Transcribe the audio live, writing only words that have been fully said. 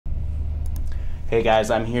Hey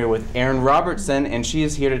guys, I'm here with Erin Robertson, and she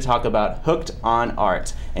is here to talk about Hooked on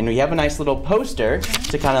Art. And we have a nice little poster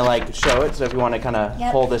to kind of like show it, so if you want to kind of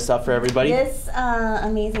hold this up for everybody. This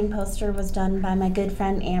amazing poster was done by my good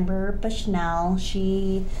friend Amber Bushnell.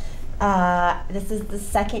 She, this is the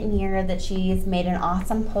second year that she's made an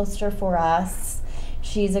awesome poster for us.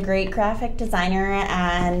 She's a great graphic designer,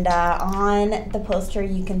 and on the poster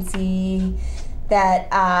you can see that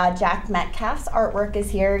Jack Metcalf's artwork is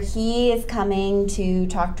here. He is coming to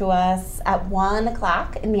talk to us at 1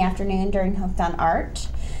 o'clock in the afternoon during Hooked on Art.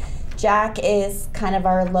 Jack is kind of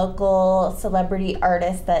our local celebrity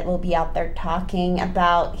artist that will be out there talking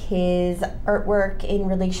about his artwork in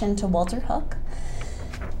relation to Walter Hook.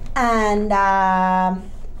 And at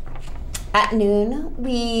noon,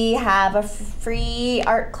 we have a free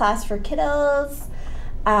art class for kiddos.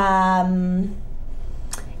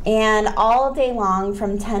 And all day long,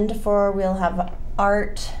 from 10 to 4, we'll have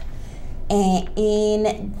art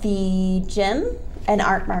in the gym, an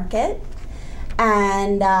art market.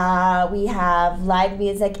 And we have live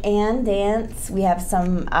music and dance. We have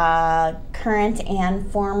some current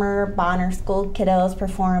and former Bonner School kiddos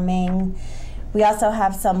performing. We also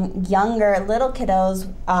have some younger little kiddos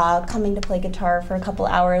coming to play guitar for a couple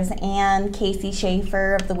hours, and Casey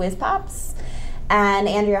Schaefer of the Whiz Pops. And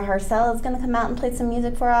Andrea Harcel is going to come out and play some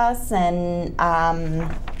music for us, and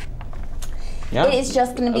it is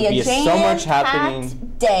just going to be a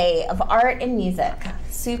jam-packed day of art and music.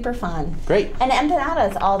 Super fun. Great. And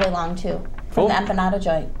empanadas all day long too, from the empanada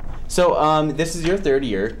joint. So this is your third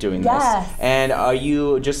year doing this. And are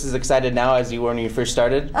you just as excited now as you were when you first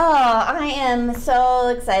started? Oh, I am so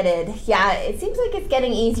excited. Yeah, it seems like it's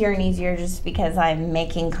getting easier and easier just because I'm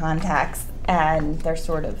making contacts and they're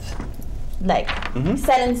sort of like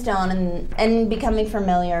set in stone and becoming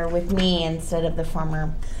familiar with me instead of the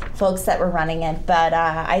former folks that were running it. But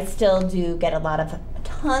I still do get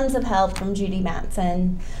tons of help from Judy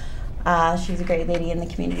Matson. She's a great lady in the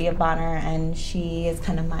community of Bonner, and she is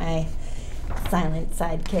kind of my silent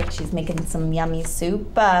sidekick. She's making some yummy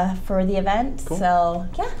soup for the event. Cool. So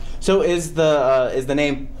yeah. So is the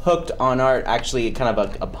name Hooked on Art actually kind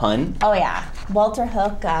of a pun? Oh yeah, Walter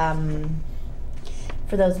Hook.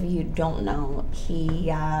 For those of you who don't know,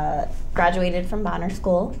 he graduated from Bonner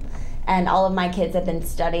School, and all of my kids have been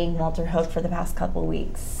studying Walter Hook for the past couple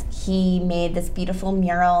weeks. He made this beautiful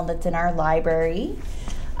mural that's in our library.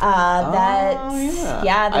 I've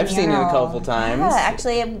seen it a couple times. Yeah,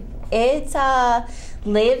 actually, it's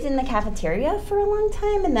lived in the cafeteria for a long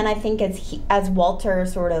time, and then I think as Walter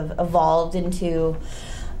sort of evolved into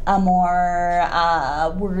a more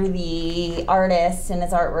worthy artist and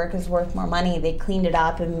his artwork is worth more money, they cleaned it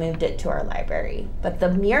up and moved it to our library. But the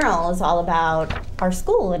mural is all about our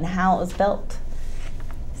school and how it was built.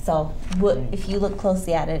 So if you look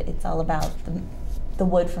closely at it, it's all about the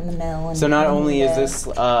wood from the mill. And so not only is this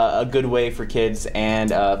a good way for kids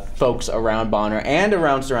and folks around Bonner and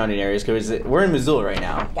around surrounding areas, because we're in Missoula right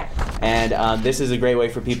now, and this is a great way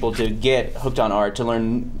for people to get hooked on art, to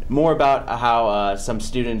learn more about how some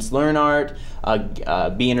students learn art,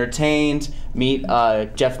 be entertained, meet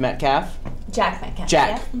Jack Metcalf. Sorry.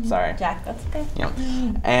 Jack, that's okay. Yeah.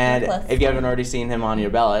 And if you haven't already seen him on your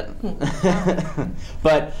ballot.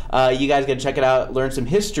 But you guys get to check it out, learn some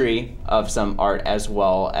history of some art as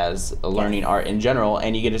well as learning art in general.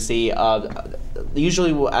 And you get to see,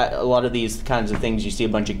 usually a lot of these kinds of things, you see a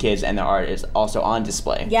bunch of kids and their art is also on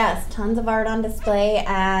display. Yes, tons of art on display.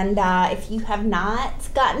 And if you have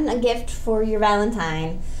not gotten a gift for your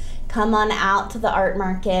Valentine, come on out to the art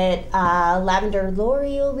market. Lavender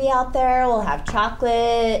Lori will be out there. We'll have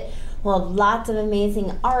chocolate. We'll have lots of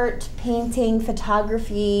amazing art, painting,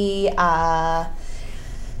 photography. Yeah,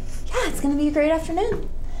 it's going to be a great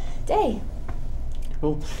day.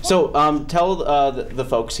 Cool. So tell the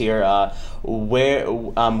folks here where,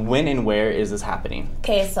 when and where is this happening?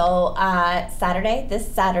 Okay, so this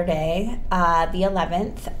Saturday, the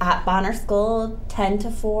 11th, at Bonner School, 10 to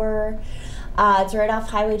 4. It's right off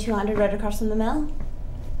Highway 200, right across from the mill.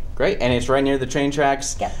 Great, and it's right near the train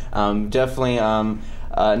tracks. Yep. Definitely a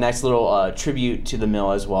nice little tribute to the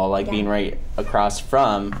mill as well, being right across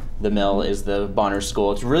from the mill is the Bonner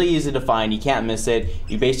School. It's really easy to find. You can't miss it.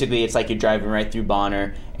 It's like you're driving right through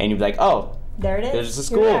Bonner, and you're like, oh, there it is. There's the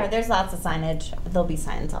school. There's lots of signage. There'll be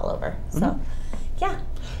signs all over. So, yeah.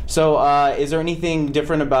 So, is there anything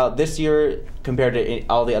different about this year compared to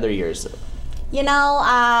all the other years? You know,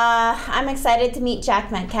 I'm excited to meet Jack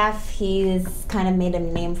Metcalf. He's kind of made a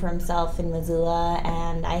name for himself in Missoula,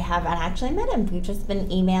 and I haven't actually met him. We've just been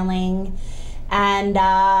emailing. And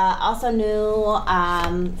also knew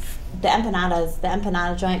the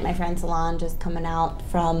empanada joint, my friend Salon, just coming out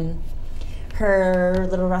from her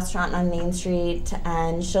little restaurant on Main Street,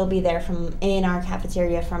 and she'll be there in our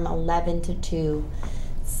cafeteria from 11 to 2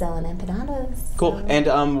 selling empanadas. Cool. So.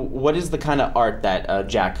 And what is the kind of art that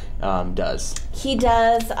Jack does? He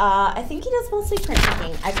does, I think he does mostly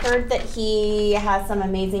printmaking. I've heard that he has some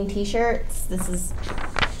amazing t-shirts. This is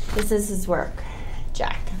his work,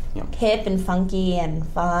 Jack. Yep. Hip and funky and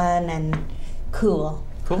fun and cool.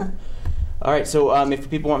 Cool. All right, so if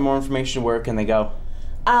people want more information, where can they go?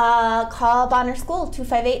 Call Bonner School,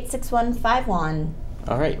 258-6151.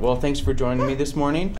 All right, well, thanks for joining me this morning.